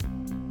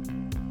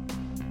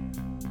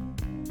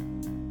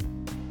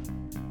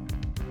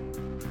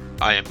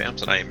I am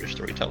Bams, and I am your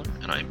storyteller,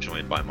 and I am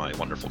joined by my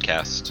wonderful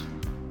cast.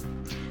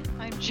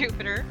 I'm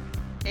Jupiter,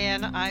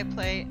 and I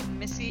play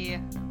Missy,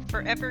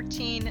 forever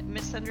teen,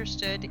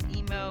 misunderstood,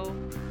 emo.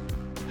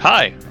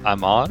 Hi,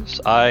 I'm Oz.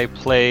 I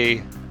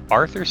play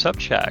Arthur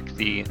Subchak,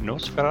 the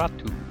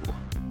Nosferatu.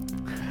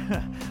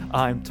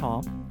 I'm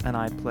Tom, and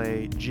I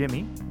play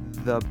Jimmy,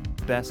 the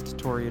best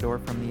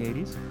Toreador from the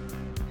 80s.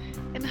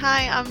 And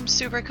hi, I'm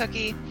Super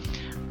Cookie.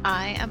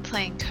 I am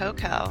playing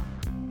Coco.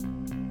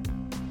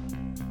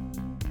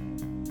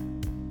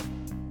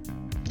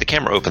 The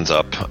camera opens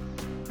up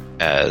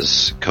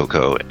as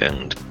Coco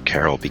and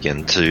Carol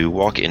begin to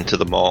walk into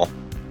the mall,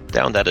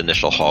 down that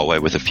initial hallway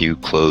with a few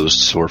closed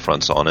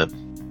storefronts on it,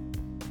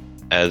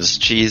 as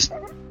she's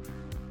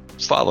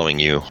following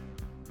you,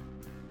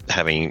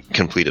 having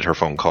completed her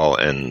phone call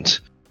and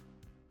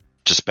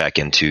just back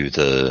into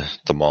the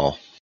mall.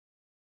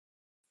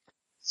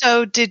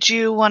 So did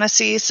you want to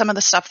see some of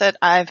the stuff that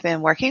I've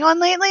been working on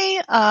lately?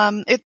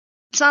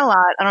 It's not a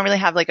lot. I don't really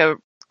have like a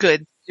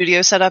good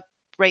studio set up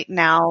right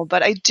now,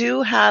 but I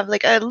do have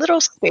like a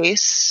little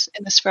space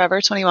in this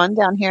Forever 21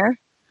 down here.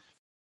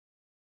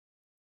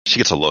 She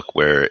gets a look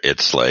where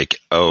it's like,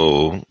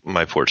 oh,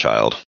 my poor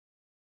child.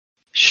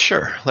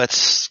 Sure,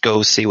 let's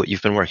go see what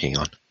you've been working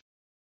on.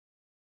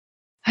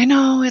 I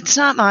know, it's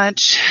not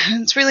much.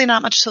 It's really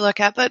not much to look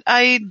at, but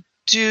I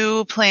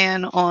do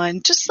plan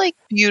on just like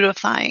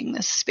beautifying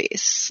this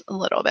space a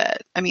little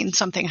bit. I mean,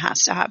 something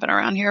has to happen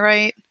around here,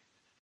 right?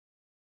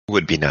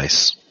 Would be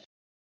nice.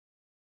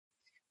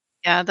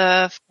 Yeah,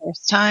 the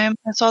first time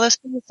I saw this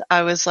place,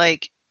 I was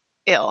like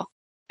ill.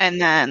 And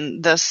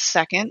then the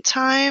second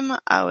time,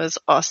 I was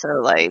also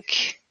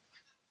like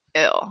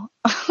ill.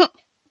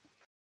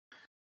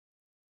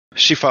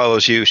 She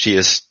follows you. She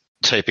is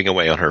typing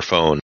away on her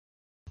phone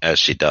as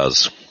she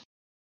does.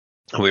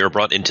 We are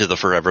brought into the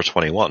Forever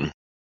 21.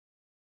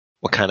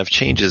 What kind of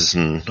changes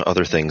and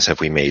other things have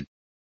we made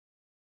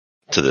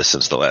to this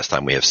since the last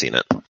time we have seen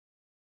it?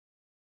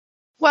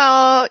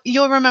 Well,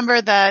 you'll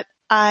remember that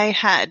I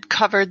had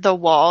covered the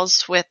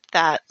walls with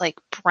that like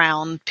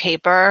brown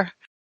paper,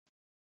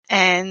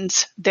 and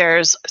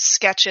there's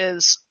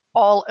sketches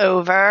all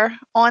over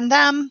on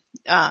them.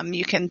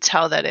 You can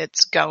tell that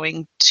it's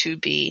going to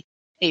be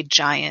a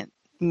giant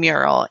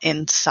mural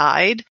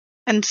inside,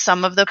 and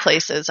some of the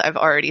places I've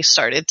already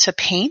started to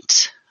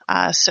paint.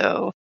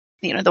 So,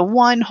 the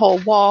one whole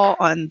wall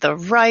on the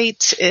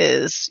right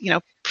is,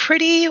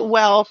 pretty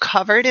well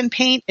covered in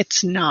paint.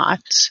 It's not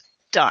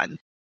done.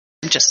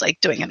 I'm just like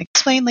doing an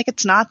explain like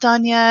it's not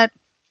done yet.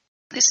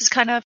 This is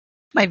kind of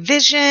my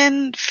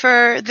vision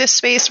for this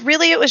space.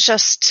 Really, it was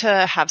just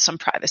to have some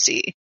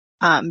privacy,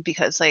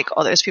 because like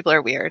all those people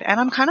are weird and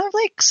I'm kind of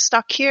like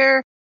stuck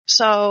here.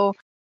 So,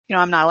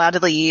 I'm not allowed to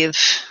leave,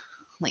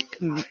 like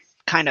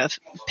kind of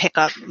pick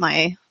up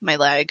my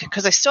leg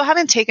because I still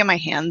haven't taken my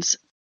hands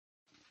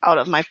out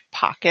of my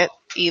pocket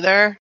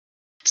either.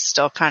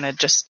 Still kind of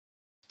just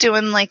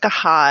doing like a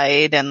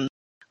hide and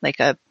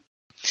like a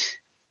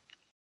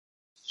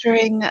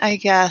string, I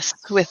guess,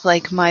 with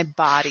like my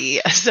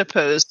body as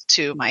opposed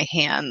to my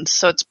hands.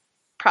 So it's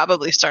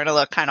probably starting to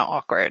look kind of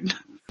awkward.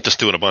 Just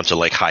doing a bunch of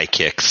like high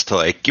kicks to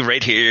like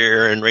right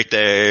here and right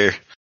there.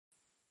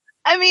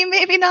 I mean,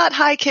 maybe not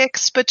high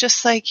kicks, but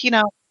just like,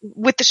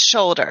 with the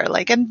shoulder,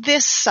 like on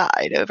this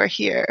side over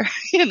here,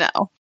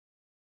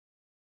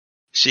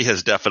 She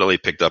has definitely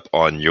picked up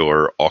on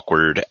your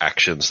awkward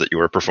actions that you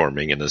are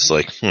performing and is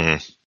like, When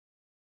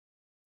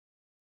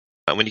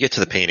you get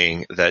to the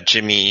painting that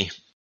Jimmy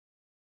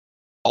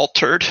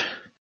altered,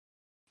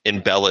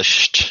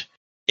 embellished,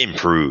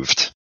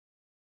 improved,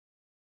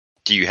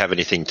 do you have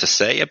anything to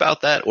say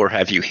about that, or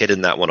have you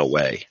hidden that one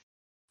away?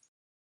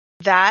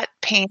 That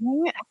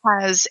painting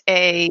has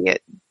a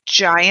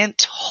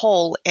giant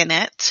hole in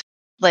it,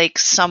 like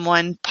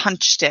someone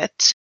punched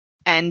it,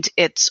 and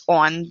it's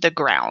on the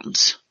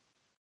ground.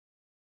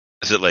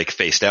 Is it like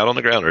face down on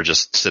the ground or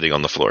just sitting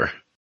on the floor?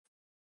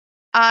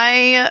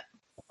 I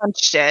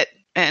punched it,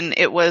 and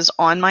it was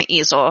on my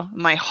easel.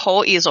 My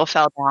whole easel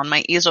fell down.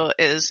 My easel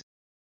is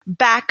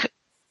back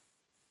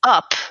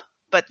up,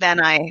 but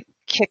then I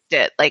kicked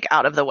it like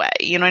out of the way.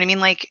 You know what I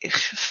mean? Like,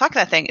 fuck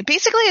that thing.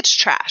 Basically, it's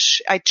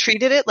trash. I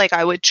treated it like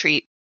I would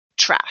treat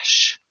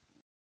trash.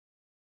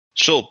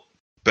 She'll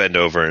bend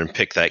over and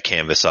pick that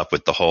canvas up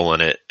with the hole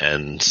in it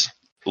and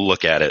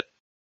look at it,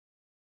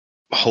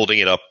 holding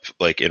it up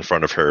like in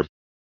front of her.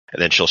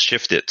 And then she'll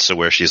shift it so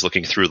where she's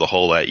looking through the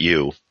hole at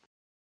you,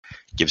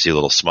 gives you a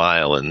little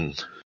smile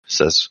and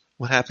says,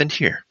 "What happened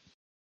here?"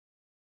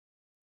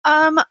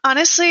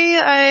 Honestly,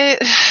 I'd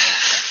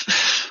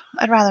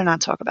rather not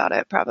talk about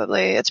it,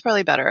 probably. It's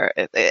probably better.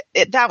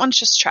 That one's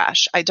just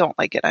trash. I don't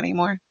like it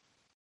anymore.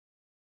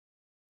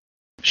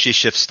 She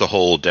shifts the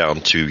hole down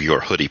to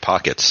your hoodie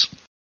pockets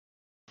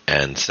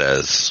and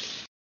says,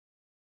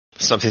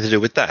 "Something to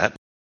do with that?"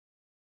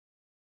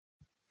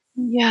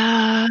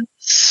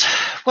 Yes.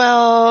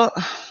 Well,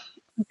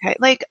 okay.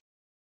 Like,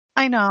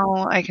 I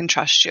know I can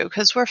trust you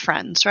because we're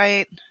friends,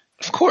 right?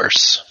 Of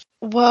course.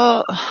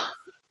 Well,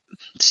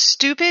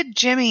 stupid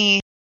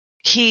Jimmy,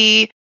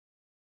 he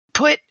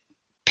put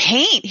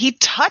paint. He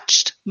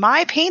touched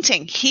my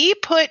painting. He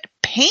put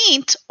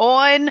paint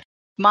on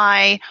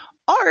my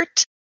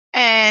art,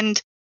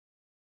 and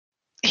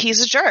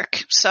he's a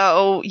jerk.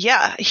 So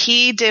yeah,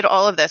 he did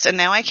all of this, and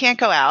now I can't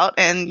go out,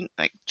 and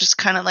like just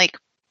kind of like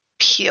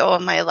peel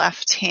my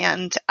left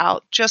hand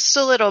out just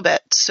a little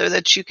bit so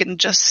that you can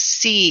just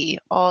see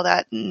all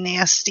that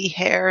nasty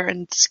hair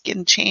and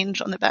skin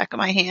change on the back of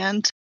my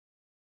hand.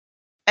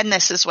 And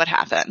this is what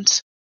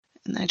happened.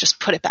 And I just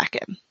put it back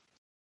in.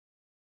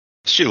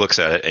 She looks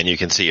at it, and you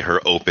can see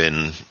her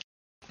open,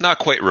 not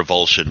quite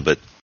revulsion, but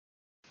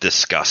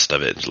disgust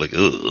of it. Like,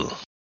 ugh.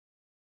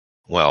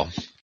 Well,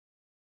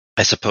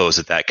 I suppose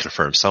that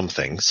confirms some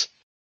things.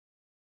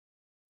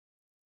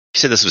 You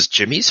said this was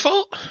Jimmy's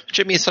fault?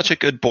 Jimmy is such a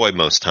good boy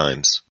most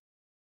times.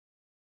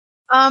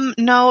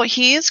 No,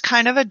 he's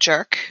kind of a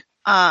jerk.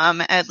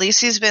 At least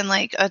he's been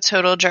like a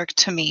total jerk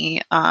to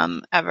me,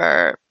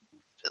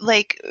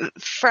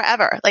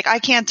 forever. Like I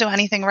can't do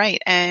anything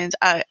right, and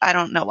I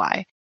don't know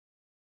why.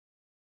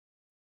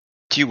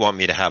 Do you want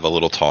me to have a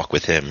little talk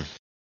with him?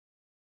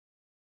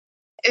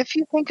 If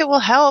you think it will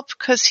help,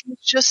 because he's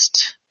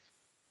just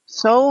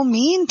so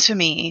mean to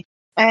me.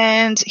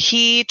 And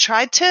he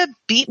tried to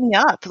beat me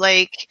up.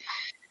 Like,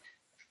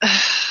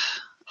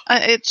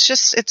 it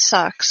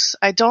sucks.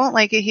 I don't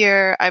like it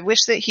here. I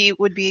wish that he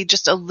would be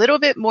just a little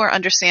bit more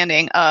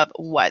understanding of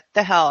what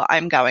the hell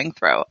I'm going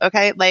through.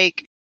 Okay?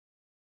 Like,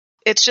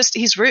 it's just,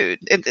 he's rude.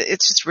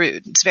 It's just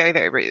rude. It's very,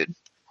 very rude.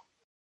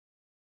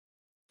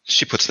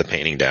 She puts the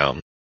painting down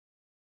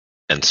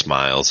and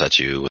smiles at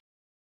you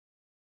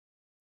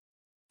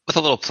with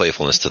a little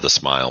playfulness to the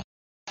smile.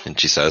 And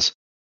she says,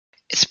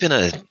 it's been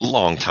a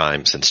long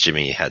time since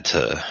Jimmy had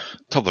to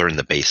learn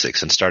the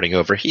basics, and starting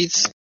over, he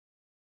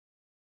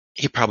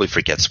probably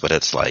forgets what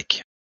it's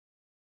like.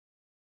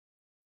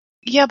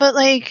 Yeah, but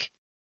like,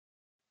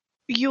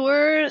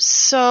 you're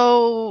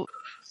so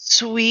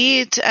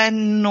sweet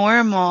and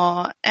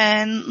normal,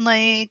 and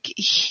like,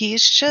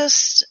 he's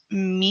just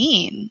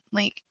mean.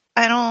 Like,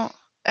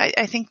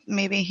 I think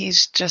maybe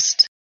he's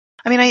just,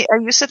 I mean, I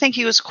used to think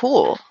he was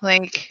cool,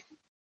 like,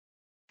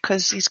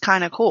 cause he's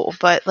kind of cool,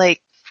 but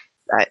like,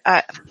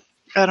 I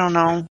don't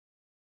know.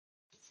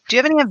 Do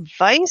you have any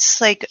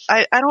advice? Like,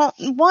 I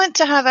don't want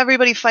to have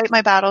everybody fight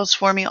my battles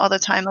for me all the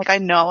time. Like, I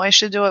know I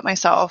should do it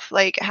myself.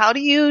 Like, how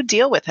do you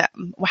deal with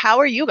him? How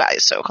are you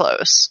guys so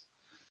close?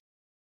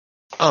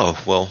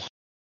 Oh, well,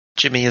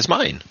 Jimmy is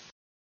mine.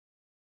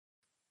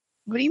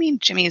 What do you mean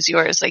Jimmy is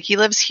yours? Like, he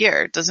lives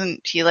here.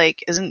 Doesn't he,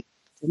 like, doesn't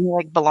he,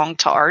 like, belong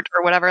to Art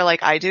or whatever,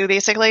 like I do,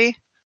 basically?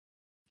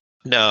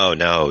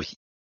 No.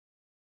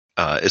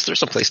 Is there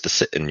some place to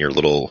sit in your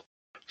little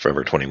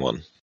Forever 21?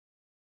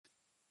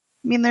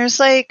 I mean,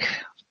 there's, like,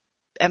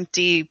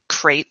 empty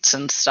crates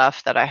and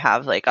stuff that I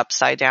have, like,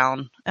 upside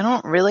down. I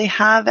don't really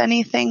have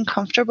anything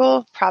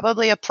comfortable.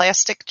 Probably a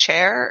plastic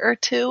chair or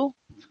two.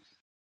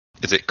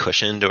 Is it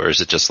cushioned, or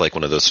is it just like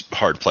one of those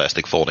hard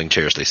plastic folding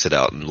chairs they sit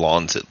out in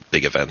lawns at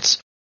big events?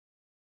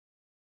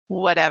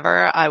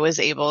 Whatever I was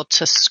able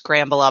to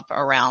scramble up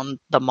around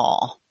the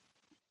mall.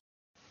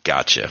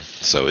 Gotcha.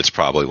 So it's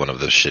probably one of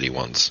those shitty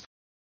ones.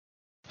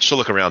 She'll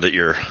look around at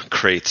your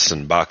crates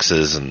and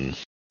boxes and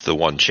the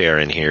one chair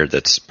in here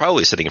that's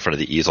probably sitting in front of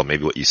the easel,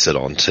 maybe what you sit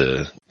on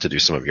to do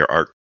some of your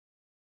art.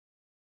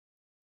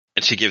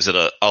 And she gives it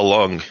a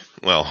long,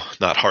 well,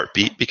 not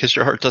heartbeat, because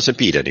your heart doesn't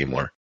beat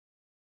anymore.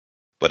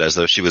 But as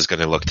though she was going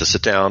to look to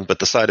sit down, but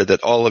decided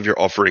that all of your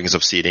offerings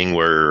of seating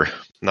were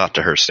not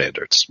to her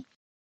standards.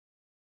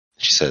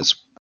 She says,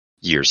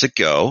 years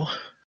ago,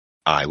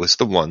 I was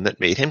the one that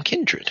made him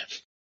kindred.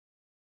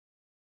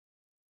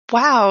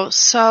 Wow,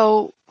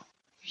 so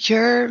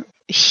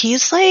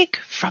he's like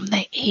from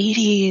the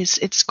 80s.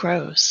 It's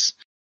gross.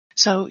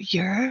 So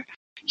you're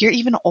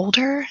even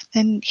older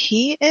than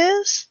he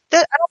is?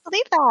 I don't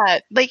believe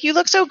that. Like, you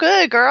look so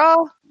good,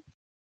 girl.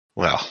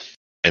 Well,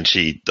 and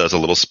she does a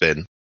little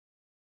spin.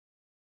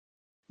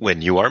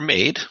 When you are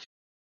made,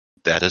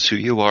 that is who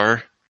you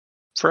are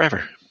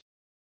forever.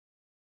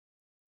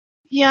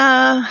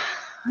 Yeah,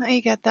 I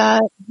get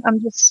that.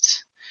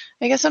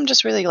 I guess I'm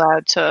just really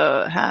glad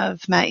to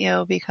have met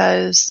you,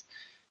 because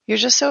you're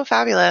just so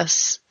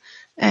fabulous.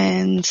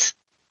 And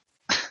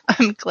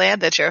I'm glad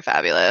that you're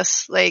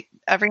fabulous. Like,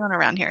 everyone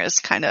around here is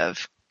kind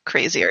of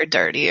crazy or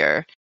dirty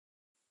or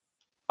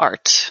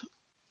Art.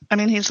 I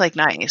mean, he's like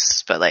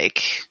nice, but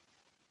like,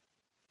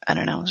 I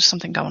don't know, there's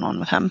something going on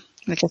with him.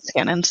 Like his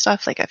skin and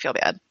stuff. Like, I feel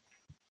bad.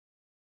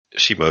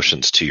 She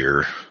motions to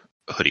your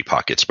hoodie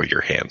pockets where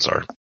your hands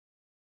are.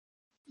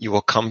 You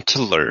will come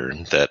to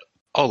learn that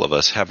all of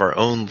us have our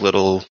own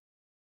little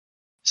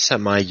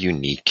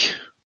semi-unique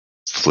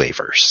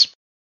flavors.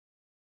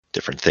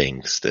 Different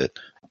things that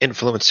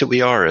influence who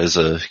we are as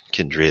a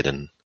kindred.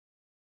 And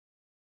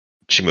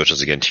she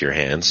motions again to your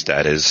hands.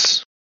 That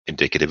is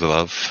indicative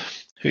of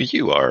who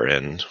you are,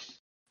 and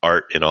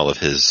Art in all of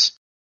his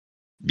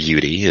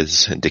beauty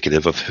is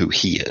indicative of who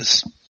he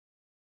is.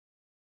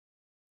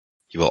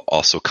 You will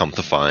also come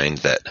to find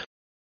that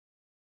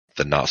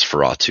the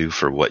Nosferatu,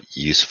 for what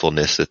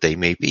usefulness that they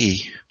may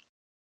be,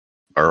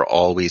 are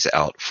always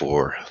out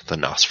for the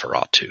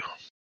Nosferatu.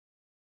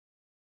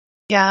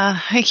 Yeah,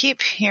 I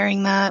keep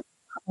hearing that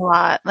a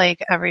lot.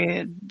 Like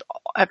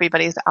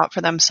everybody's out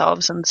for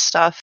themselves and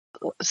stuff.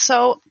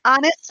 So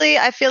honestly,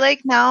 I feel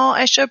like now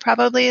I should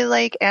probably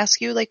like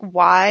ask you like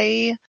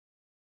why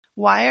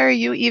are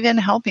you even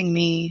helping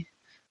me?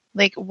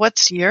 Like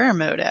what's your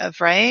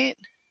motive, right?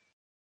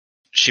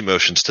 She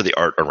motions to the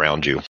art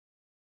around you.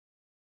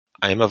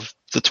 I am of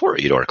the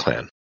Toreador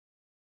clan,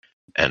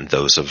 and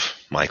those of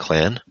my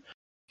clan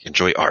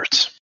enjoy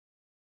art.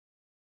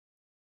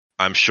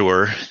 I'm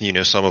sure you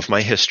know some of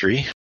my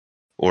history,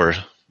 or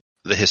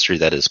the history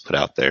that is put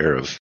out there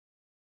of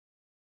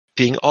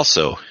being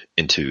also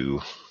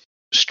into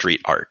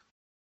street art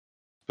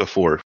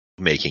before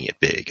making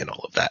it big and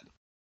all of that.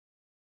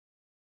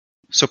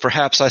 So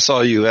perhaps I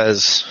saw you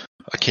as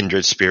a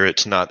kindred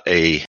spirit, not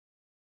a...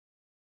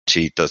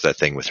 She does that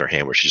thing with her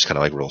hand where she just kind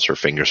of like rolls her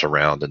fingers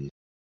around and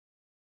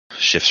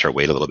shifts her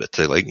weight a little bit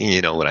to like,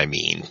 you know what I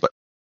mean, but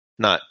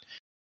not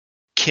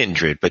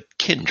kindred, but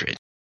kindred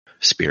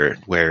spirit,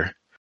 where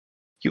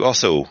you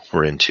also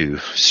were into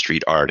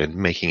street art and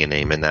making a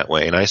name in that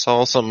way. And I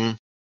saw some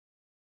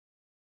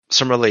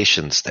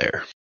relations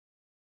there.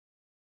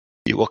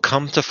 You will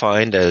come to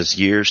find as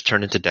years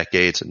turn into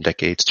decades and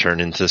decades turn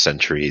into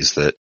centuries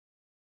that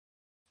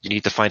you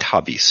need to find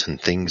hobbies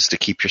and things to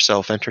keep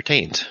yourself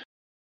entertained.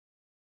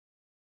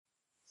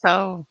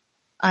 So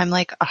I'm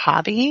like a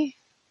hobby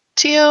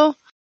to you?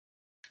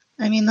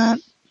 I mean that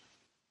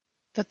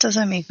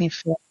doesn't make me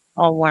feel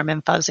all warm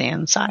and fuzzy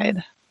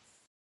inside.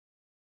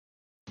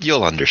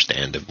 You'll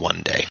understand it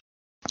one day,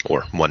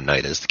 or one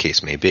night as the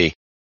case may be.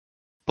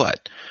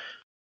 But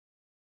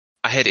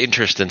I had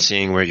interest in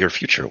seeing where your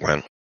future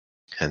went,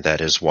 and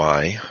that is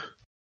why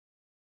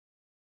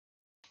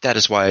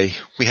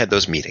we had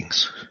those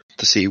meetings,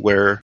 to see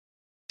where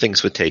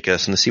things would take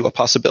us and to see what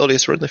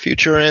possibilities were in the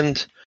future,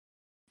 and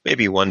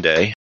maybe one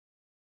day,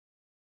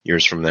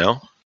 years from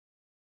now,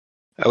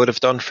 I would have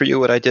done for you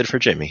what I did for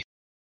Jimmy.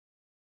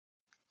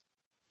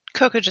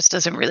 Coco just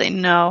doesn't really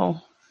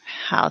know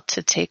how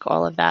to take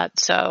all of that,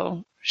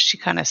 so she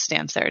kind of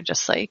stands there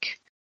just like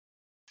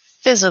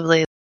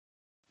visibly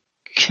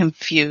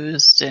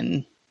confused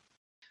and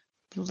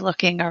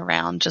looking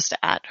around just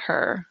at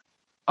her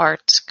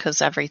art,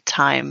 because every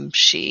time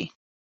she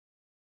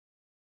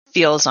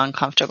feels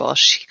uncomfortable,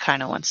 she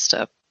kind of wants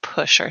to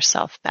push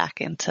herself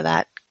back into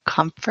that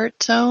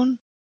comfort zone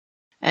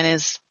and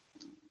is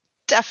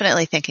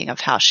definitely thinking of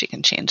how she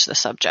can change the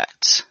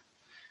subject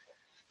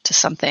to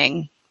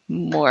something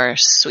more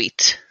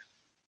sweet.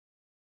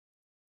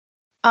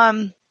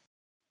 I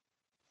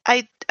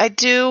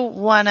do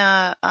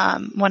wanna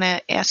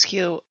ask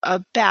you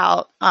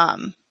about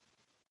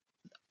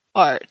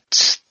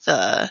art,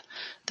 the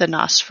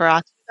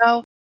Nosferatu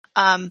though.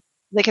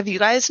 Like, have you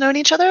guys known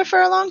each other for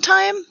a long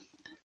time?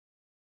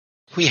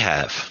 We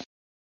have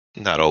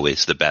not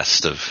always the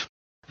best of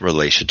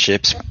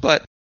relationships,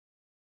 but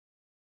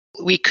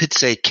we could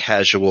say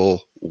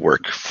casual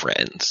work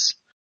friends.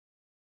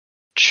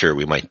 Sure,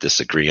 we might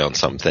disagree on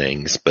some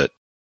things, but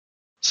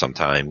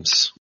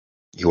sometimes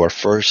you are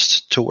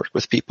forced to work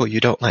with people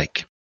you don't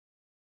like.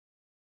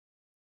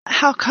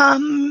 How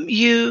come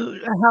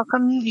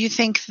you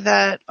think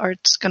that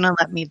Art's gonna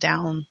let me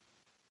down?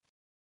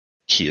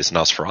 He is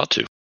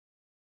Nosferatu.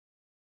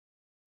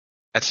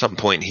 At some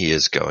point, he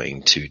is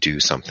going to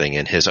do something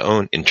in his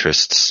own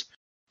interests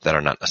that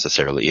are not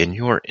necessarily in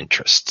your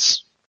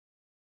interests.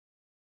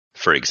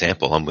 For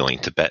example, I'm willing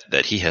to bet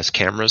that he has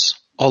cameras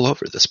all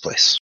over this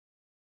place.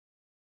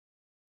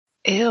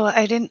 Ew,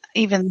 I didn't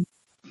even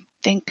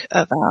think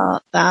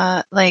about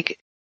that. Like,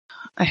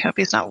 I hope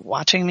he's not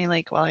watching me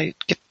like while I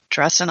get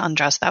dressed and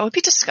undressed. That would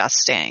be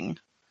disgusting.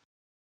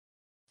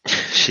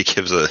 She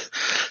gives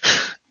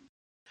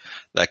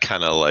that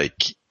kind of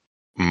like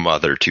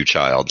mother to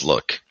child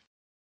look.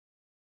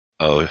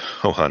 Oh,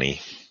 honey.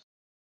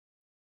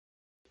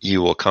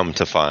 You will come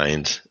to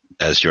find,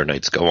 as your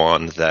nights go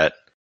on, that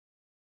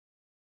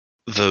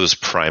those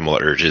primal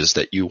urges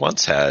that you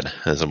once had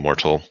as a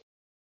mortal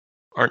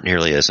aren't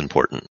nearly as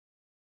important.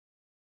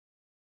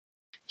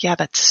 Yeah,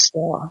 but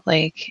still,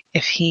 like,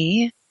 if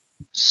he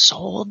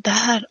sold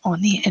that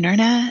on the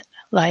internet,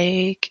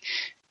 like,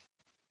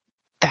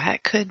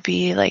 that could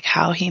be like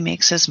how he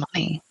makes his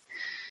money.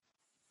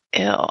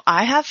 Ew.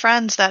 I have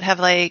friends that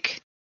have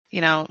like,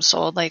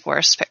 sold like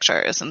worse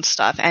pictures and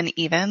stuff, and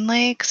even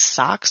like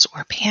socks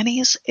or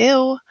panties.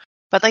 Ew.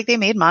 But like they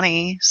made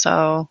money,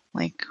 so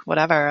like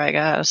whatever, I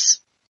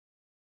guess.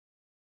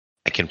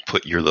 I can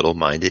put your little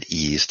mind at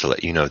ease to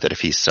let you know that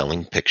if he's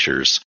selling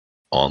pictures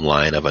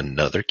online of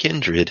another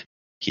kindred,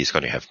 he's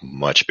going to have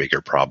much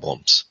bigger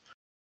problems.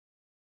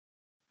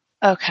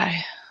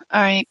 Okay.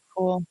 All right,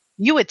 cool.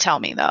 You would tell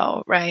me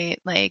though, right?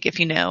 Like if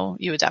you knew,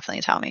 you would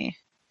definitely tell me.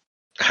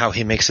 How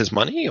he makes his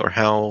money, or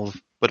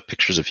what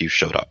pictures of you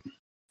showed up?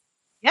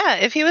 Yeah,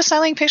 if he was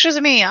selling pictures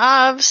of me,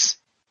 obvs.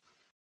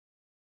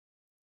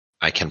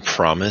 I can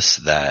promise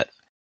that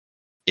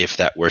if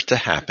that were to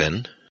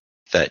happen,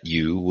 that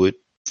you would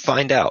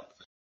find out.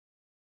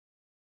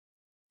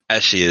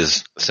 as she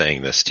is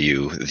saying this to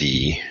you,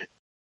 the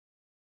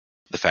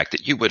fact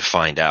that you would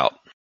find out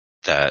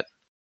about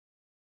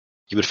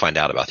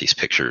these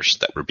pictures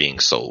that were being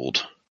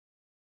sold.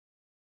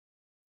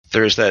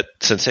 There's that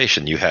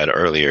sensation you had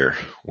earlier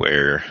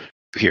where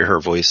you hear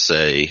her voice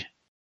say,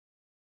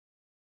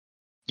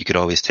 you could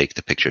always take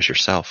the pictures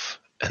yourself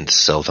and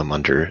sell them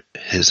under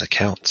his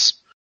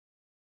accounts.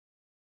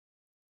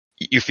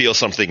 You feel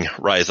something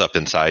rise up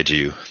inside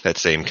you, that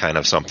same kind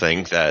of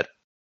something that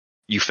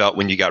you felt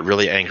when you got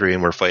really angry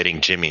and were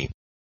fighting Jimmy.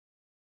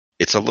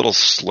 It's a little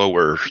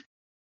slower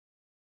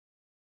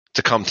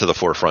to come to the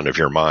forefront of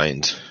your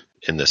mind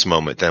in this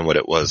moment than what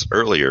it was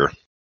earlier.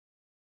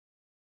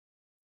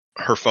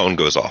 Her phone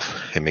goes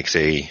off. It makes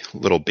a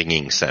little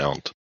binging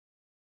sound.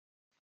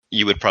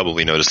 You would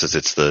probably notice as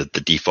it's the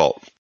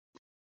default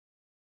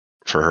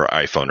for her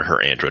iPhone or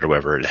her Android or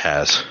whatever it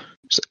has.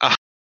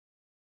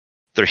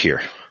 They're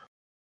here.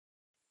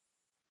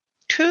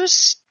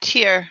 Who's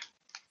here?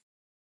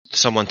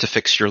 Someone to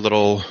fix your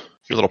little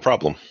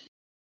problem.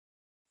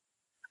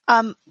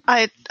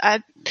 I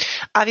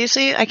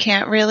obviously I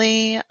can't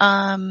really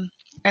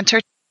enter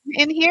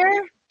in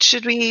here.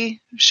 Should we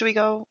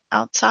go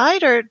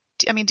outside, or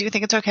do you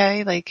think it's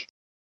okay?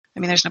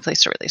 There's no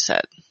place to really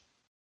sit.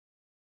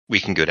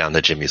 We can go down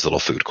to Jimmy's little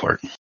food court.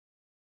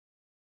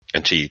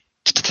 And she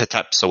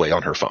taps away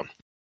on her phone.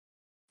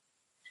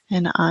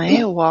 And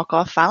I walk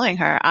off following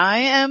her. I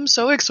am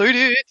so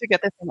excited to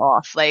get this thing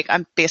off.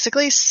 I'm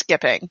basically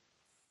skipping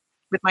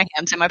with my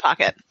hands in my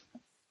pocket.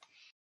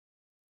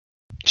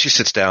 She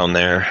sits down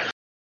there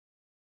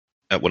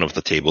at one of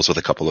the tables with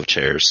a couple of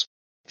chairs.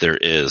 There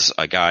is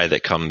a guy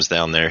that comes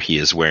down there. He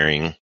is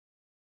wearing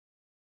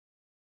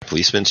a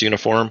policeman's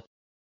uniform,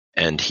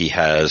 and he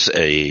has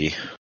a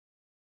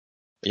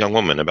young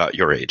woman about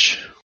your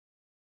age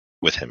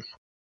with him.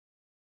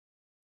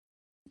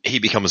 He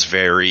becomes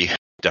very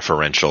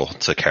deferential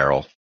to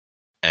Carol,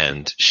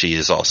 and she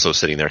is also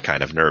sitting there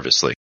kind of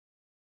nervously.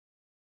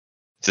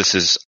 This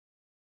is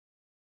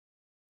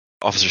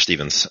Officer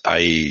Stevens.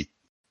 I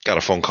got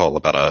a phone call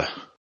about a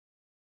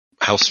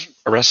house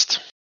arrest.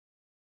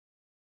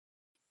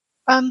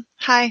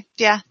 Hi.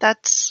 Yeah,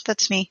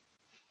 that's me.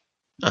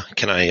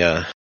 Can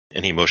I,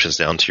 and he motions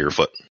down to your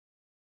foot.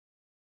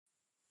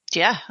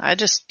 Yeah, I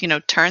just,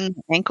 turn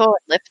the ankle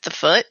and lift the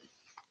foot.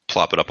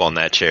 Plop it up on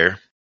that chair.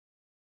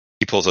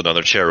 He pulls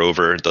another chair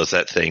over and does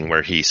that thing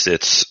where he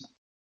sits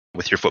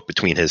with your foot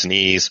between his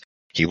knees.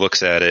 He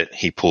looks at it.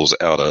 He pulls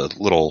out a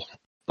little,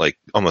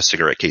 almost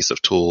cigarette case of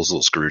tools,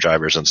 little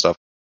screwdrivers and stuff.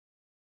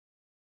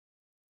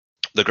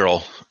 The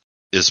girl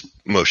is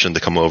motioned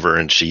to come over,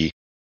 and she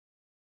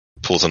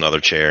pulls another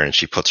chair and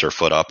she puts her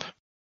foot up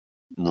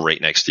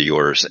right next to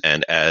yours.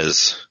 And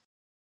as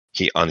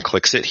he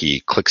unclicks it,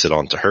 he clicks it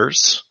onto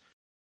hers.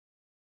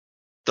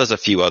 Does a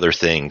few other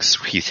things.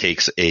 He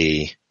takes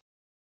a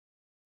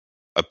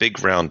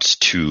big round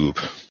tube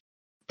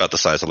about the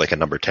size of a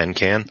number 10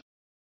 can,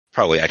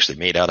 probably actually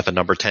made out of a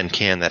number 10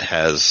 can that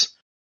has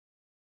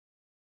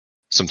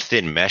some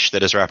thin mesh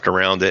that is wrapped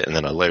around it, and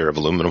then a layer of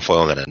aluminum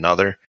foil, and then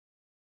another.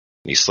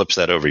 And he slips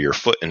that over your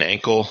foot and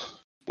ankle,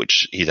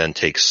 which he then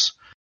takes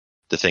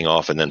the thing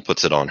off and then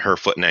puts it on her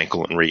foot and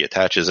ankle and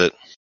reattaches it,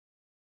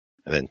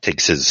 and then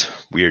takes his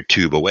weird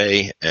tube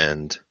away,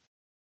 and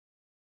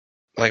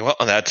well,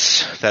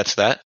 that's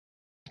that.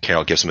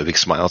 Carol gives him a big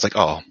smile. It's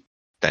oh,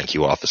 thank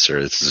you,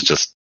 officer. This is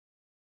just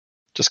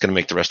going to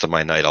make the rest of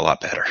my night a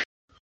lot better.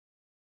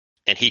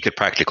 And he could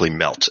practically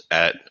melt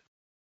at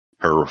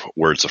her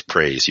words of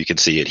praise. You can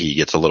see it. He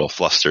gets a little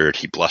flustered.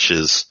 He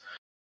blushes.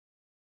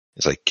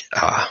 He's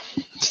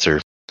is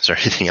there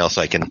anything else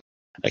I can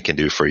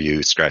do for you?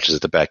 He scratches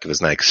at the back of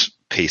his neck,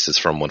 paces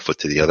from one foot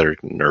to the other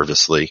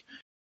nervously.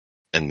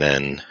 And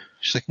then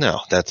she's no,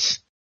 that's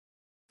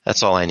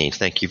all I need.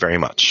 Thank you very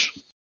much.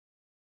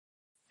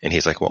 And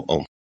he's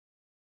well,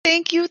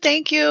 Thank you.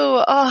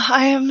 Oh,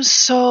 I am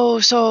so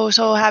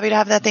happy to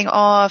have that thing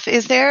off.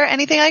 Is there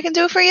anything I can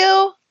do for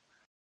you?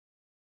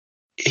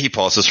 He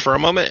pauses for a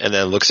moment and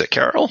then looks at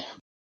Carol,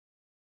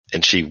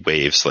 and she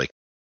waves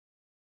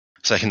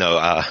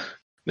no,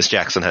 Miss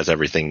Jackson has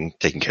everything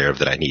taken care of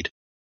that I need.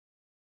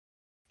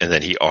 And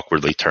then he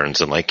awkwardly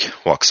turns and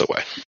walks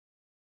away.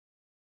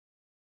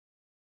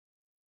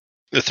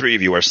 The three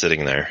of you are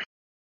sitting there,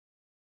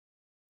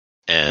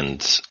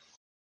 and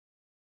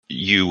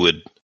you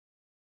would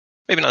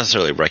maybe not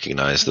necessarily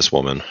recognize this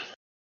woman,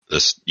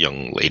 this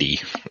young lady,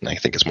 and I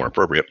think it's more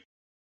appropriate.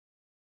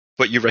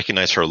 But you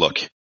recognize her look.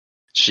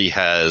 She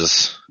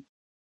has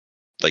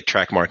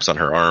track marks on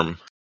her arm.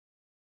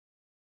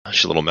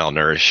 She's a little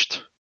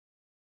malnourished.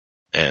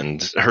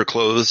 And her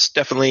clothes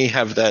definitely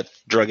have that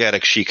drug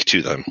addict chic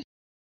to them.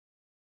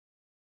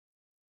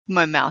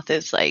 My mouth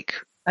is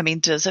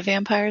does a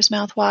vampire's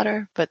mouth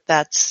water? But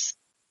that's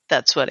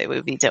what it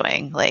would be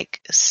doing,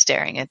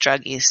 staring at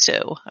druggies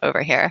too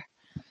over here.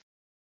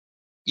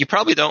 You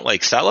probably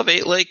don't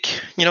salivate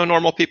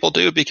normal people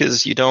do,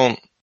 because you don't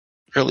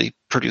really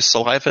produce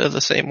saliva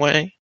the same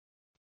way.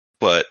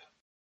 But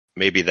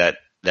maybe that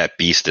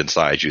beast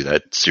inside you,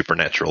 that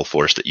supernatural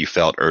force that you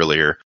felt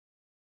earlier,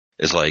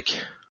 is like,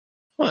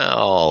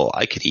 well,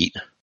 I could eat.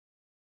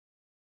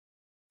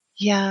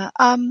 Yeah.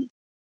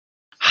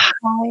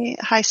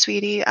 Hi,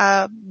 sweetie.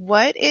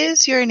 What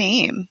is your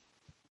name?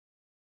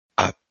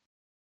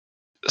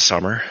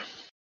 Summer?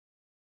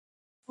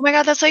 Oh my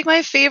God, that's like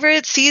my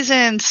favorite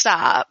season.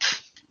 Stop.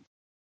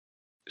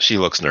 She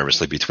looks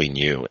nervously between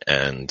you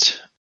and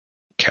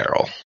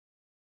Carol.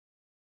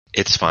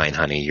 It's fine,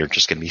 honey. You're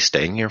just going to be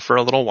staying here for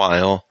a little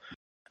while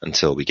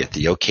until we get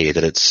the okay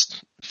that it's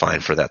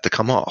fine for that to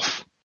come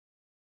off.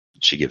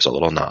 She gives a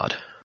little nod.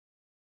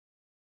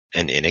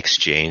 And in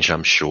exchange,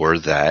 I'm sure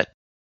that,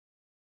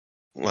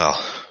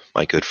 well,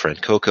 my good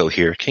friend Coco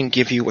here can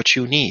give you what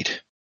you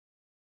need.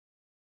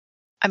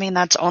 I mean,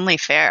 that's only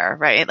fair,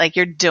 right? Like,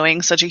 you're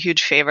doing such a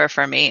huge favor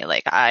for me.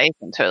 Like, I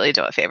can totally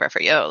do a favor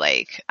for you.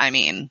 Like, I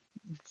mean,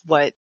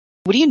 what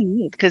do you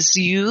need? Because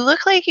you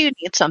look like you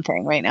need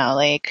something right now.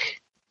 Like,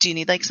 do you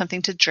need like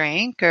something to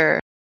drink or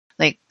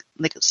like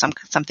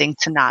something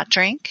to not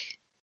drink?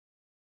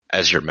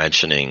 As you're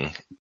mentioning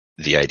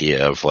the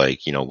idea of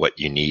like, what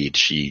you need,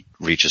 she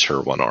reaches her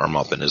one arm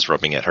up and is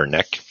rubbing at her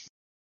neck,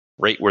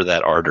 right where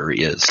that artery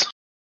is.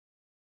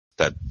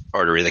 That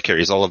artery that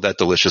carries all of that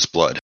delicious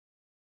blood.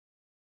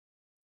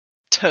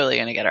 Totally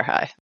gonna get her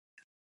high.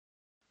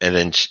 And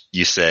then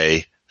you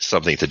say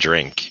something to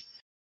drink,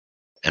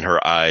 and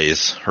her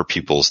eyes, her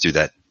pupils do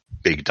that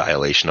big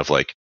dilation of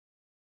like,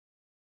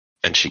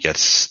 and she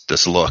gets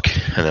this look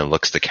and then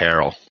looks to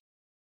Carol,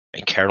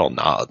 and Carol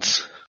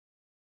nods.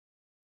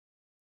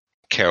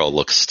 Carol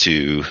looks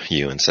to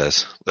you and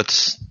says,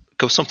 let's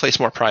go someplace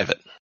more private.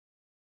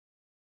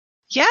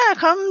 Yeah,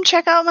 come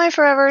check out my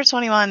Forever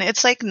 21.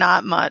 It's like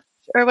not much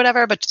or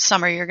whatever, but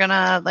Summer, you're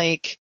gonna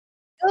like,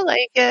 you'll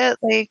like it.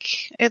 Like,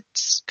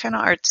 it's kind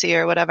of artsy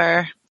or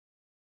whatever.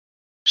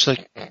 She's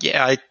like,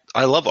 yeah,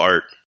 I love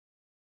art.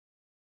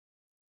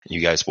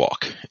 You guys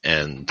walk,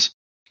 and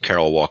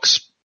Carol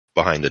walks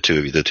behind the two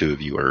of you. The two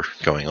of you are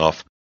going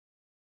off.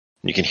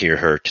 You can hear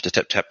her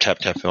tap, tap, tap,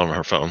 tap on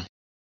her phone.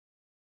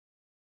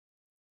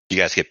 You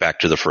guys get back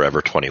to the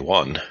Forever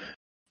 21,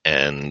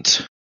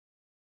 and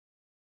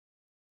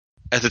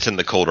as it's in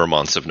the colder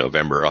months of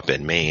November up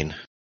in Maine,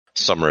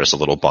 Summer is a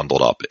little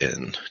bundled up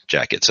in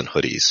jackets and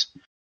hoodies.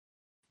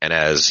 And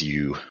as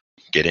you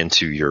get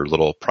into your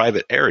little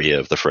private area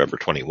of the Forever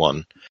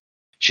 21,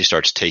 she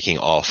starts taking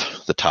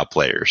off the top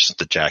layers,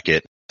 the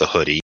jacket, the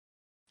hoodie,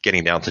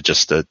 getting down to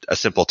just a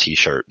simple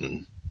t-shirt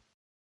and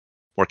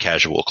more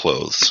casual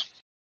clothes.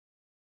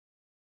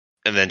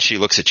 And then she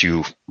looks at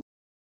you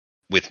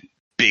with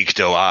big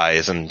doe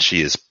eyes, and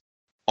she is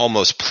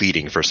almost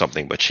pleading for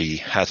something, but she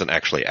hasn't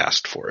actually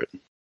asked for it.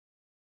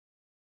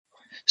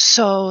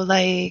 So,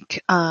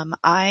 like,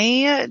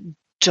 I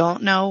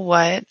don't know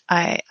what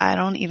I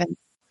don't even.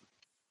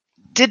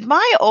 Did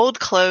my old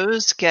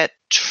clothes get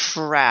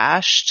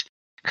trashed?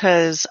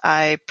 Because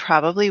I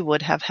probably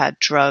would have had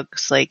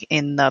drugs like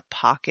in the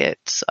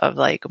pockets of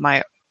like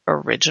my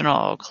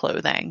original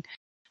clothing,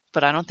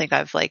 but I don't think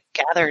I've like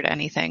gathered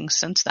anything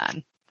since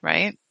then,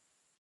 right?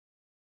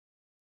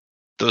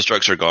 Those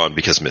drugs are gone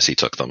because Missy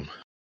took them.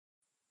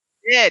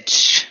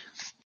 Bitch.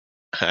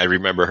 I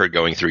remember her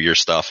going through your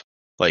stuff.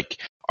 Like,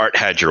 Art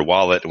had your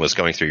wallet and was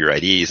going through your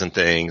IDs and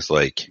things.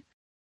 Like,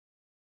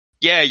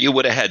 yeah, you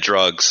would have had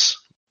drugs,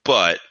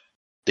 but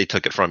they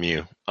took it from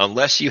you.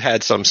 Unless you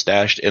had some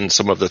stashed in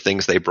some of the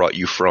things they brought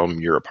you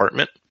from your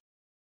apartment.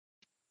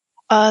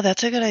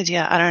 That's a good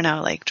idea. I don't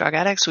know. Like, drug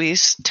addicts, we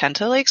tend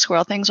to like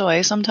squirrel things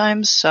away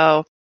sometimes.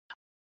 So,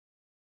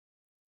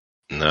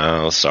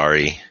 No,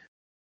 sorry.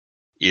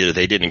 Either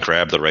they didn't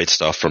grab the right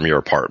stuff from your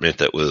apartment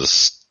that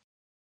was,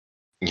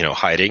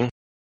 hiding,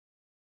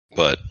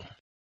 but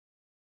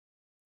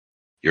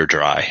you're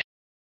dry.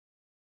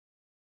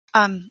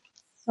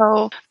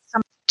 so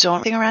some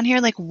don't thing around here.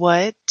 Like,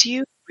 what do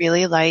you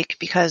really like?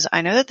 Because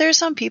I know that there's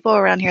some people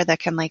around here that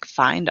can like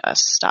find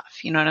us stuff.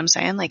 You know what I'm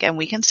saying? Like, and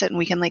we can sit and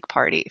we can like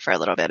party for a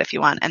little bit if you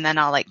want, and then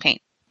I'll like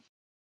paint.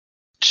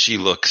 She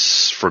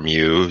looks from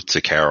you to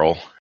Carol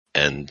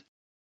and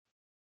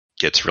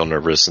gets real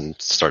nervous and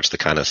starts to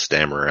kind of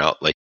stammer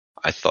out, like,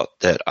 I thought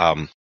that,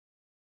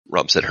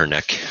 rubs at her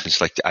neck.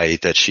 It's like,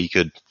 that she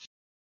could.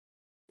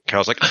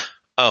 Carol's like,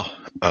 oh,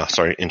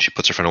 sorry. And she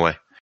puts her phone away.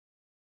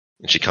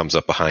 And she comes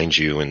up behind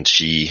you and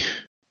she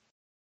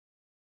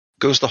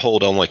goes to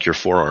hold on like your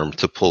forearm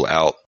to pull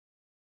out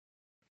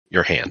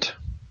your hand.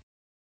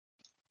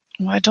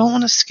 Well, I don't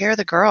want to scare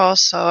the girl,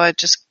 so I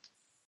just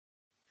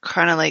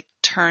kind of like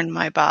turn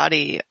my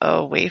body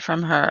away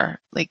from her.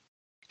 Like,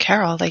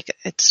 Carol, like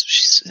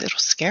it'll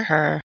scare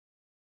her.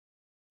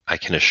 I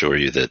can assure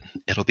you that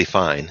it'll be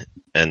fine.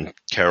 And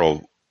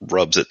Carol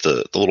rubs at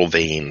the little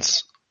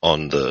veins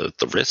on the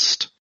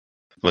wrist.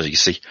 Well, you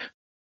see,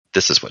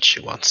 this is what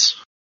she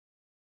wants.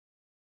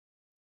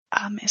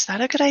 Is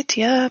that a good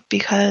idea?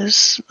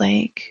 Because,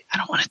 like, I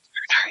don't want to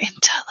turn her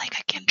into, like,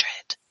 a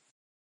kindred.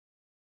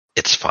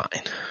 It's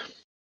fine.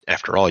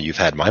 After all, you've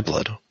had my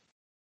blood.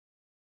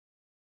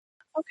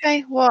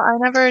 Okay, well, I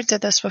never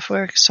did this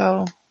before,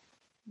 so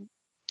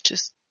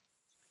just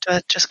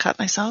cut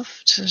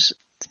myself.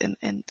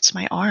 And it's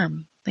my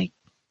arm. Like,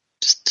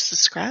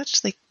 just a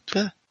scratch? Like,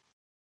 ugh.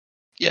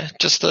 Yeah,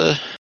 just a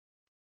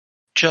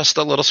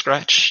little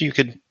scratch. You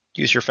could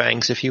use your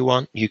fangs if you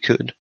want. You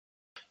could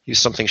use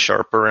something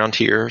sharp around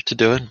here to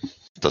do it.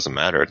 It doesn't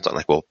matter. It's not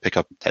like we'll pick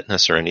up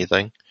tetanus or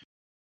anything.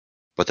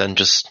 But then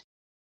just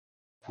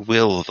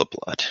will the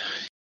blood.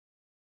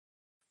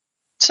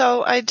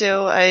 So I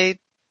do. I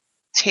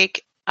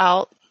take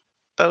out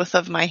both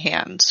of my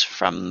hands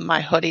from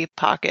my hoodie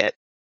pocket,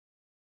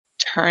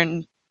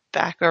 turn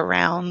back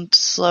around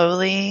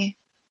slowly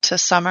to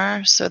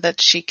Summer so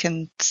that she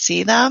can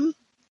see them.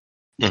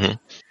 Mm-hmm.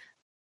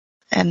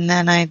 And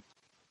then I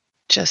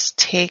just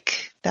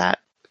take that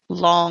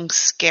long,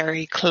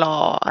 scary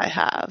claw I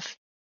have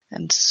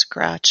and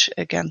scratch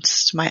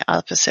against my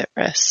opposite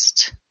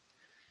wrist.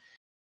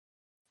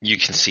 You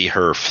can see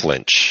her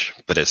flinch,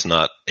 but it's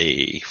not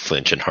a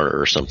flinch in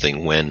her or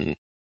something when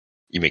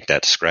you make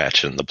that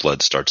scratch and the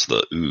blood starts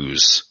to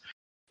ooze.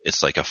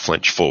 It's like a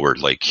flinch forward,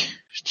 like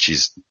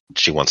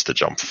she wants to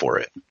jump for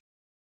it.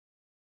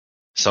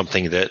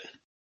 Something that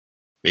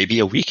maybe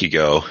a week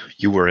ago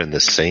you were in the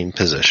same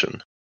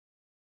position.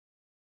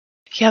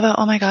 Yeah, but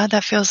oh my God,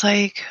 that feels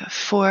like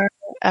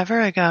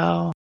forever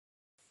ago.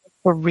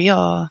 For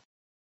real.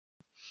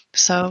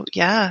 So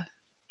yeah,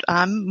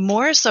 I'm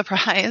more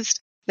surprised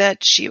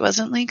that she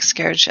wasn't like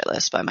scared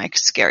shitless by my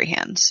scary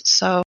hands.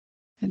 So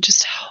I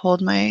just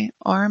hold my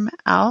arm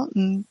out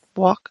and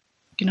walk,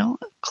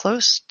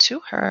 close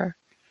to her.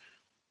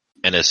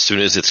 And as soon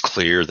as it's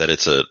clear that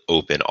it's an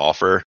open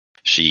offer,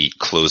 she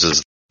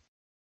closes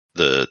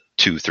the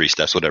 2-3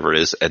 steps, whatever it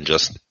is, and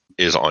just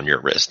is on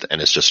your wrist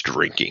and is just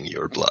drinking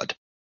your blood.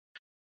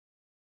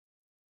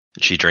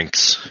 She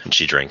drinks and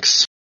she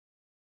drinks.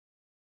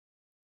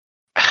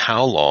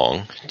 How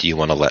long do you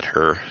want to let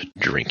her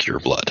drink your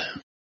blood?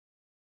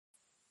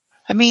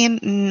 I mean,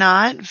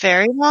 not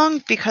very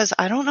long because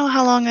I don't know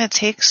how long it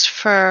takes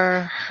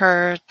for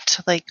her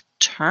to like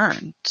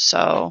turn.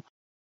 So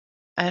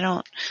I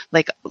don't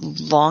like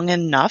long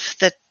enough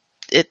that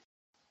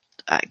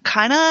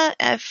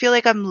I feel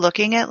like I'm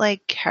looking at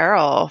like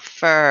Carol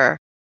for,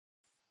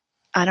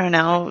 I don't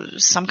know,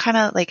 some kind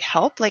of like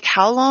help. Like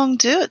how long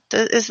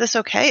is this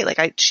okay?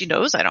 Like she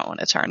knows I don't want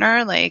to turn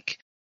her. Like,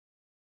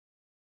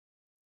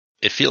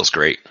 it feels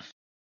great.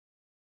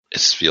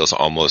 It feels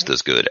almost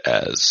as good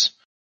as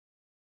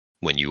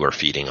when you were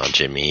feeding on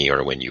Jimmy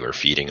or when you were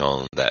feeding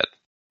on that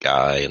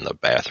guy in the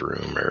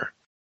bathroom or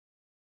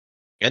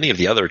any of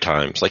the other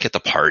times, like at the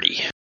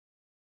party.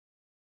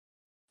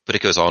 But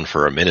it goes on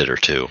for a minute or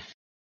two.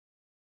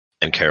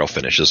 And Carol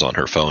finishes on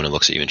her phone and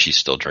looks at you and she's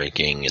still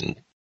drinking and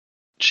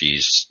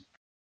she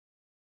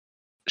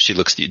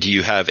looks at you. Do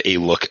you have a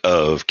look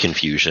of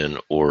confusion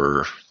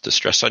or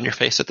distress on your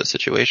face at the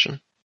situation?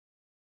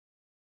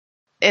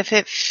 if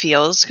it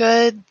feels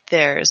good,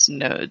 there's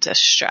no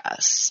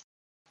distress.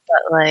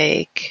 But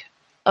like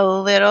a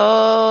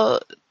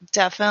little,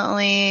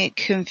 definitely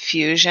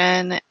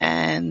confusion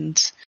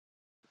and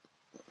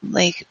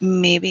like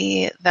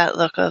maybe that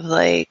look of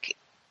like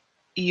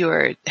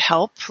your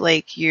help,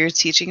 like you're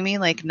teaching me,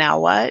 like now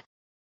what?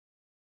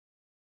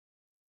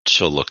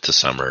 She'll look to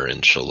Summer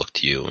and she'll look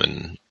to you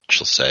and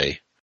she'll say,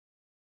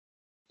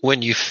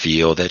 when you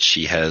feel that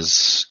she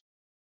has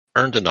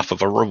earned enough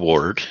of a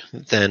reward,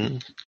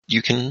 then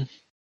you can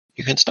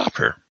stop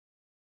her.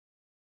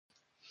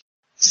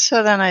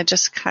 So then I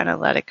just kind of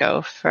let it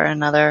go for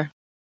another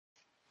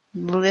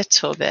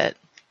little bit.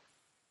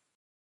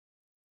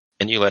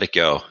 And you let it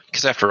go.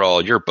 Because after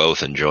all, you're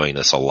both enjoying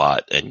this a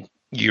lot. And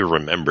you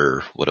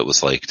remember what it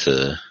was like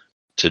to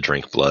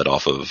drink blood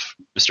off of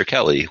Mr.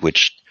 Kelly,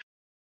 which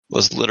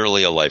was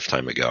literally a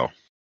lifetime ago.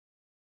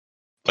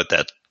 But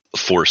that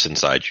force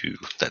inside you,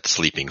 that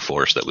sleeping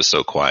force that was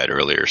so quiet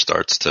earlier,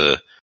 starts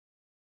to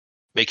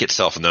make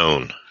itself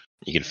known.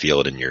 You can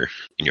feel it in your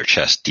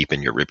chest, deep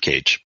in your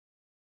ribcage.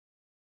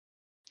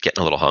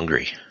 Getting a little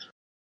hungry.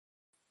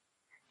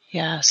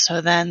 Yeah,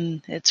 so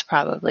then it's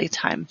probably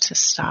time to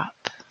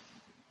stop.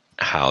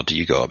 How do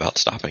you go about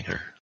stopping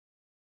her?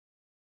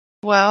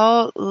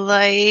 Well,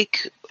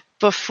 like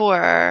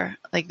before,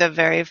 like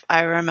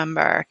I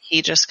remember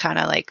he just kind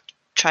of like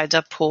tried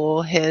to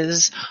pull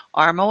his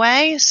arm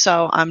away.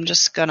 So I'm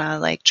just gonna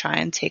like try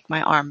and take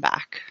my arm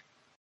back.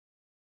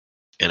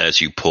 And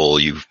as you pull,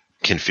 you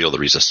can feel the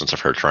resistance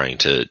of her trying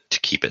to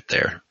keep it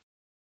there.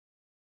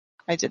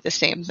 I did the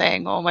same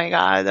thing. Oh my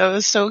God, that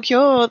was so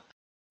cute.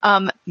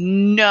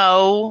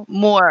 No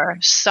more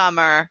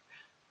Summer.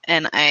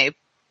 And I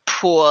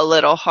pull a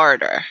little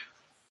harder.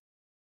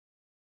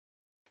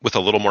 With a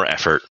little more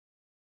effort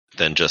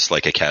than just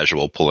like a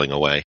casual pulling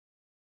away,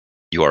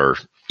 you are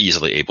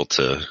easily able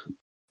to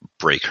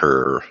break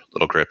her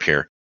little grip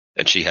here.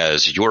 And she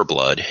has your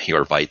blood,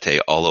 your vitae,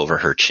 all over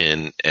her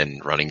chin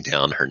and running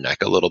down her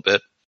neck a little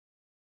bit.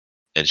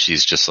 And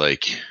she's just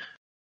like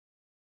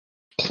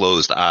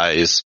closed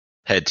eyes,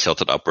 head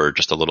tilted upward,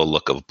 just a little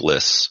look of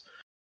bliss.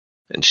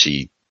 And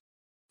she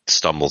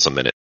stumbles a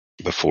minute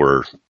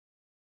before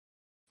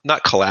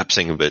not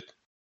collapsing, but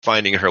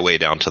finding her way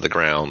down to the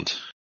ground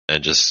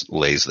and just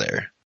lays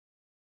there.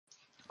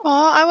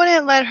 Oh, I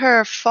wouldn't let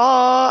her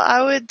fall.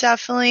 I would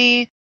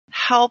definitely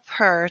help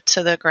her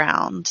to the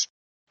ground.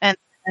 And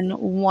then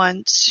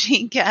once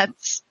she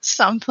gets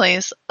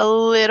someplace a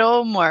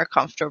little more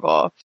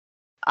comfortable,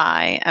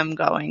 I am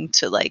going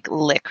to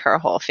lick her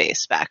whole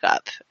face back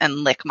up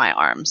and lick my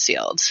arm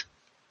sealed.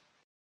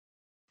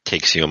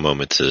 Takes you a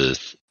moment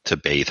to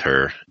bathe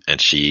her,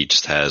 and she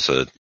just has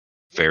a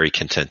very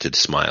contented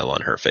smile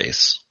on her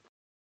face.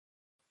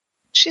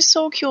 She's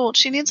so cute.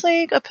 She needs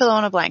a pillow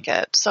and a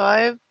blanket. So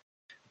I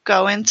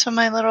go into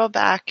my little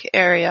back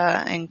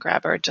area and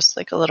grab her just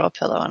a little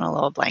pillow and a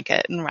little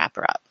blanket and wrap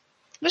her up.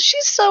 But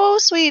she's so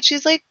sweet.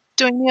 She's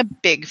doing me a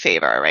big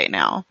favor right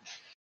now.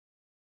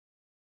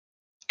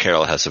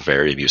 Carol has a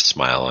very amused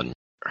smile on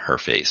her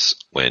face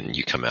when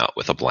you come out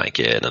with a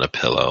blanket and a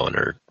pillow and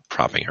are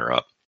propping her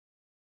up.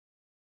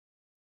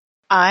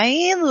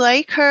 I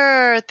like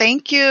her.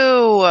 Thank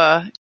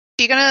you.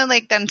 She gonna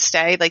then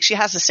stay? She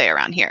has to stay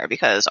around here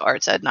because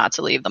Art said not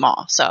to leave the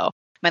mall. So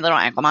my little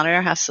ankle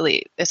monitor has to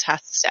leave. This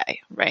has to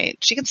stay, right?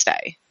 She can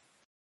stay.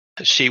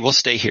 She will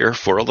stay here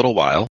for a little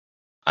while.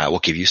 I will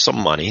give you some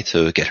money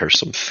to get her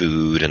some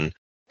food and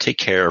take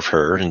care of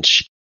her and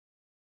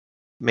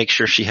make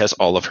sure she has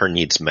all of her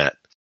needs met.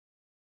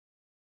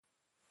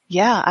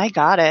 Yeah, I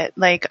got it.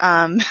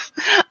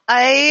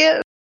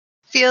 I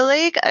feel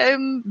like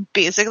I'm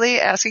basically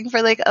asking for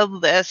a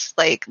list.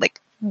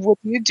 What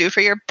do you do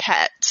for your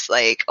pets?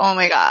 Oh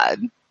my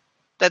god,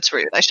 that's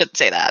rude. I shouldn't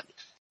say that.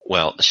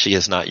 Well, she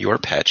is not your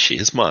pet. She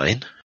is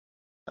mine.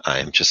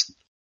 I'm just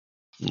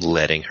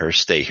letting her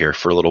stay here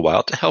for a little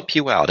while to help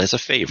you out as a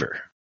favor.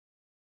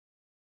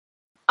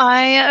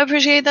 I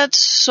appreciate that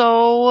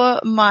so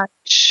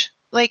much.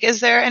 Is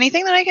there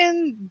anything that I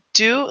can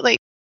do?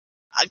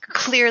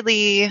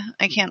 Clearly,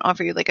 I can't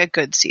offer you a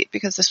good seat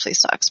because this place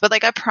sucks.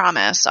 But I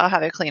promise I'll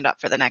have it cleaned up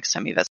for the next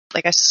time you visit.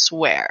 I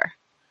swear.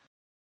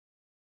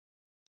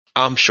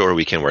 I'm sure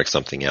we can work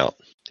something out.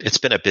 It's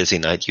been a busy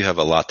night. You have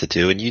a lot to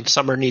do, and you and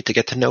Summer need to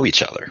get to know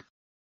each other.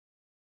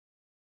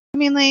 I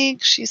mean,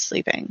 she's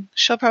sleeping.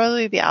 She'll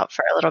probably be out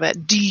for a little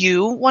bit. Do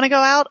you want to go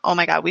out? Oh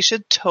my god, we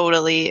should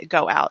totally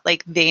go out.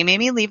 They made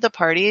me leave the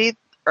party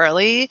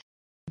early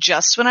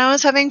just when I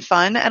was having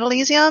fun at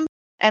Elysium.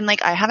 And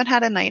I haven't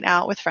had a night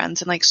out with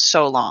friends in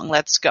so long.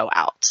 Let's go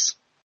out.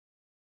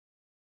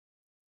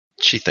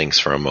 She thinks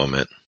for a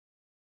moment,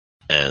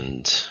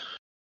 and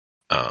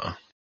I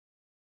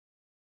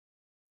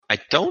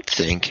don't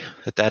think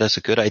that is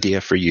a good idea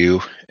for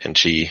you. And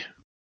she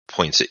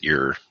points at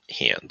your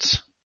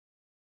hands.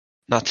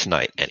 Not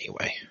tonight,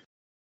 anyway.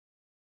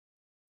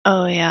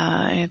 Oh yeah,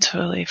 I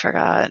totally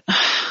forgot.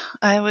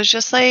 I was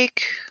just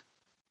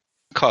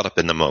caught up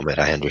in the moment,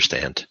 I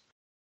understand.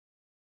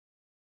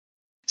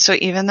 So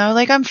even though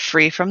I'm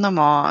free from the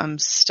mall, I'm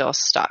still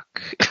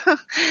stuck.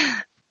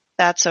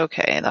 That's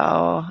okay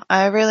though.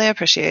 I really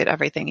appreciate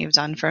everything you've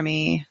done for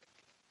me.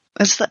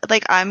 It's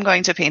I'm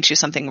going to paint you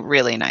something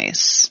really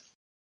nice.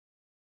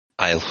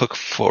 I look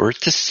forward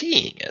to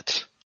seeing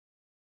it.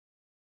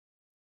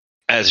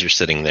 As you're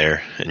sitting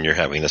there and you're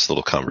having this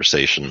little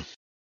conversation,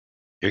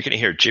 you're going to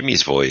hear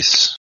Jimmy's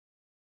voice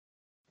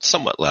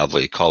somewhat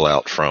loudly call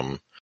out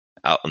from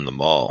out in the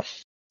mall,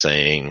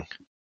 saying,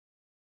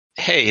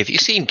 "Hey, have you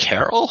seen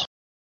Carol?"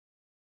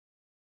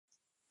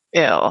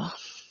 Ew.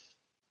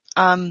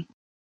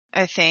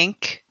 I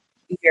think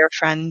your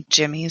friend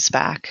Jimmy's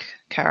back,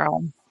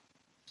 Carol.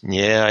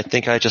 Yeah, I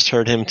think I just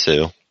heard him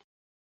too.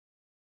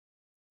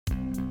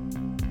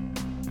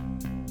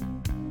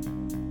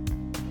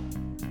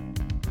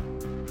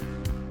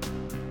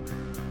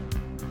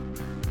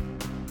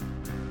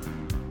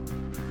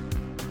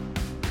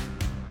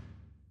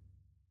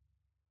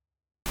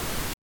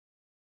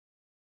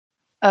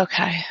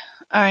 Okay.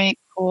 All right,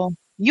 cool.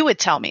 You would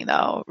tell me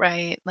though,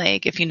 right?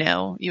 If you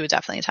knew, you would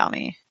definitely tell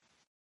me.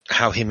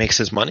 How he makes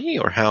his money,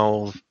 or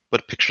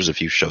what pictures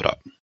of you showed up?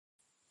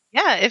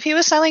 Yeah, if he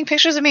was selling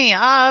pictures of me,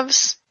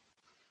 obvs.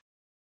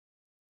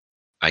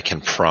 I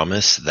can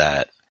promise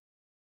that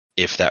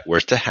if that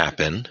were to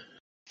happen,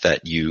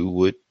 that you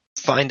would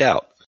find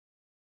out.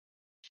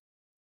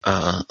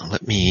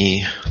 Let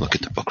me look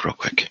at the book real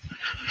quick.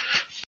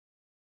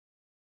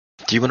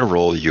 Do you want to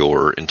roll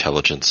your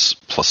intelligence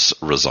plus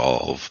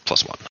resolve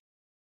plus 1?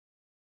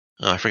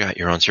 Oh, I forgot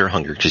you're on 0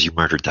 hunger because you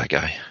murdered that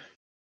guy.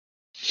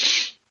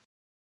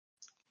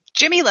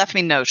 Jimmy left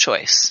me no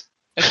choice.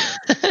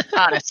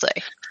 Honestly.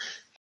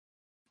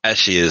 As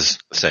she is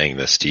saying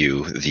this to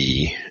you,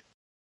 the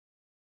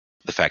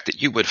fact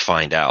that you would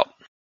find out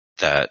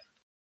about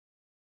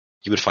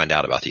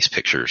these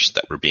pictures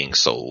that were being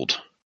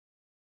sold.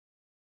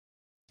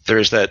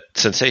 There's that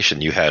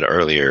sensation you had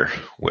earlier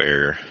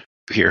where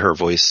you hear her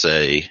voice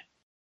say,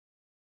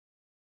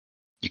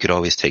 "You could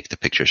always take the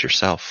pictures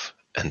yourself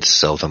and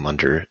sell them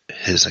under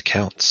his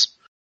accounts."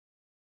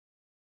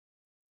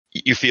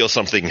 You feel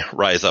something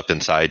rise up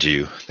inside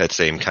you, that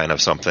same kind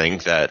of something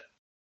that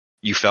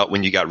you felt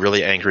when you got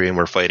really angry and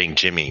were fighting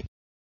Jimmy.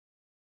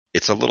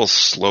 It's a little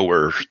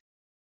slower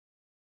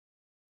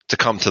to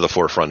come to the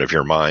forefront of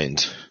your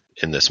mind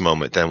in this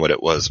moment than what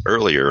it was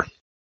earlier.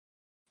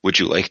 would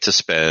you like to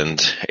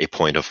spend a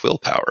point of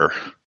willpower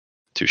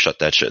to shut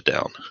that shit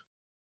down?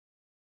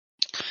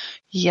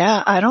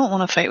 Yeah, I don't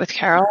want to fight with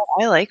Carol.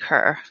 I like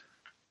her.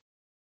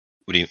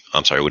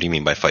 I'm sorry, what do you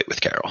mean by fight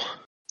with Carol?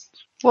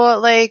 Well,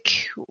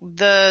 like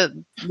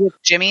with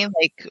Jimmy,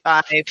 like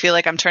I feel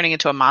like I'm turning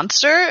into a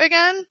monster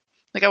again.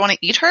 Like I want to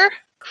eat her.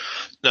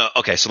 No,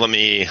 okay, so let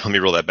me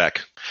roll that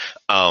back.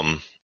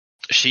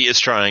 She is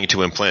trying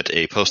to implant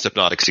a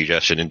post-hypnotic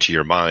suggestion into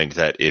your mind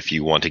that if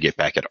you want to get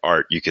back at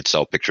Art, you could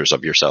sell pictures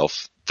of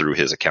yourself through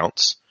his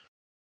accounts.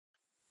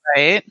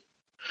 Right.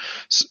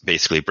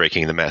 Basically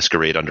breaking the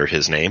masquerade under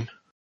his name.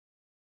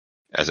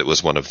 As it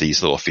was one of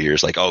these little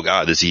fears, like, oh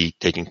god, is he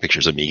taking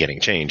pictures of me getting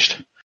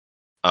changed?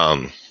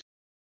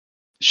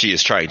 She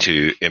is trying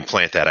to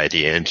implant that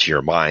idea into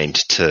your mind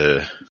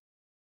to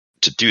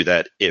do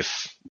that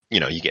if,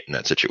 you get in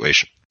that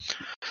situation.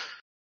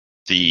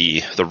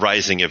 The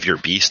rising of your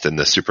beast and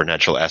the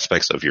supernatural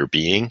aspects of your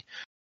being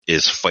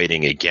is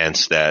fighting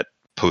against that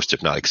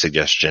post-hypnotic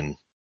suggestion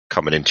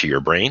coming into your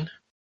brain.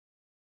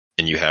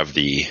 And you have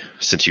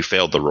since you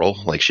failed the roll,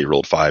 like she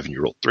rolled 5 and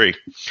you rolled 3,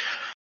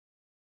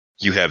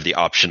 you have the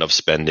option of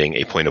spending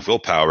a point of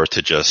willpower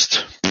to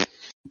just,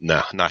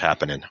 no, not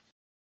happening.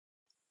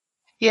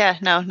 Yeah,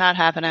 no, not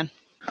happening.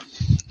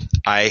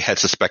 I had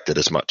suspected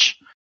as much.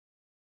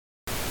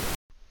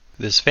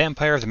 This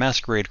Vampire the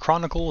Masquerade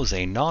Chronicle is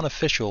a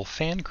non-official,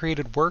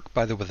 fan-created work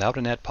by the Without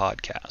a Net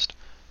podcast.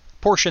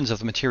 Portions of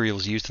the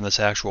materials used in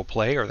this actual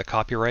play are the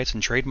copyrights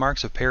and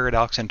trademarks of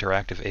Paradox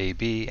Interactive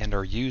AB and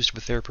are used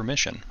with their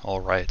permission. All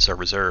rights are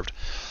reserved.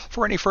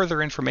 For any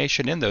further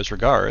information in those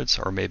regards,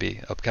 or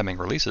maybe upcoming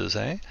releases,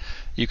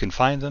 you can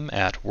find them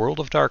at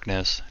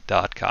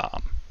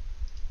worldofdarkness.com.